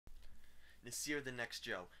Nasir the next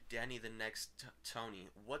Joe, Danny the next Tony.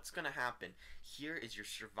 What's gonna happen? Here is your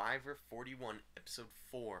Survivor 41 episode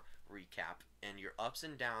 4 recap and your ups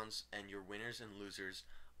and downs and your winners and losers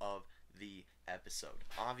of the episode.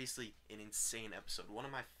 Obviously, an insane episode. One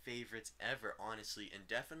of my favorites ever, honestly, and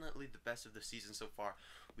definitely the best of the season so far.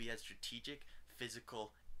 We had strategic,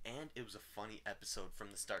 physical, and it was a funny episode from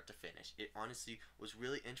the start to finish. It honestly was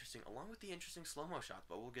really interesting, along with the interesting slow-mo shots,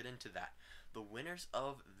 but we'll get into that. The winners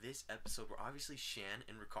of this episode were obviously Shan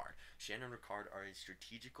and Ricard. Shan and Ricard are a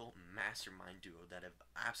strategical mastermind duo that have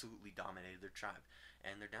absolutely dominated their tribe.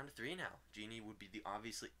 And they're down to 3 now. Genie would be the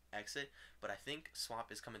obviously exit, but I think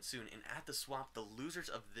swap is coming soon. And at the swap, the losers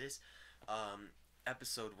of this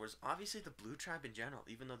episode was obviously the blue tribe in general,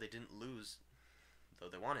 even though they didn't lose, though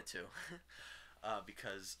they wanted to.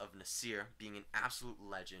 Because of Nasir being an absolute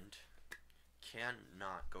legend.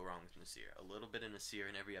 Cannot go wrong with Nasir. A little bit of Nasir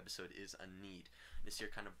in every episode is a need. Nasir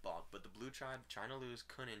kind of balked, but the blue tribe trying to lose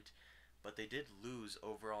couldn't, but they did lose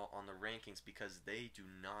overall on the rankings because they do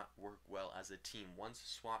not work well as a team. Once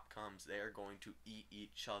swap comes, they are going to eat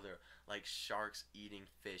each other like sharks eating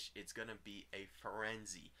fish. It's going to be a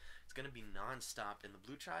frenzy. It's going to be non-stop, and the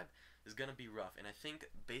blue tribe is going to be rough. And I think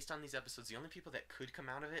based on these episodes, the only people that could come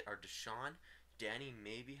out of it are Deshaun. Danny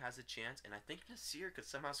maybe has a chance, and I think Nasir could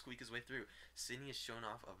somehow squeak his way through. Sydney has shown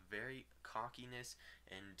off a very cockiness,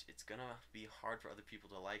 and it's going to be hard for other people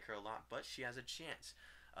to like her a lot, but she has a chance.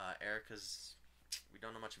 Erica's, we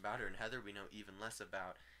don't know much about her, and Heather we know even less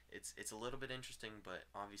about. It's a little bit interesting, but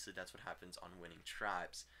obviously that's what happens on winning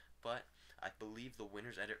tribes. But I believe the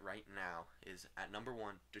winner's edit right now is at number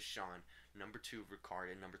 1, Deshaun, number 2,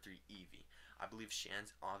 Ricard, and number 3, Evie. I believe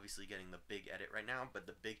Shan's obviously getting the big edit right now, but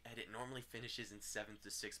the big edit normally finishes in 7th to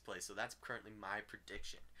 6th place, so that's currently my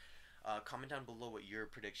prediction. Comment down below what your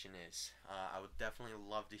prediction is. I would definitely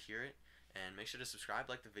love to hear it, and make sure to subscribe,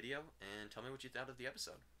 like the video, and tell me what you thought of the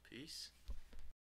episode. Peace.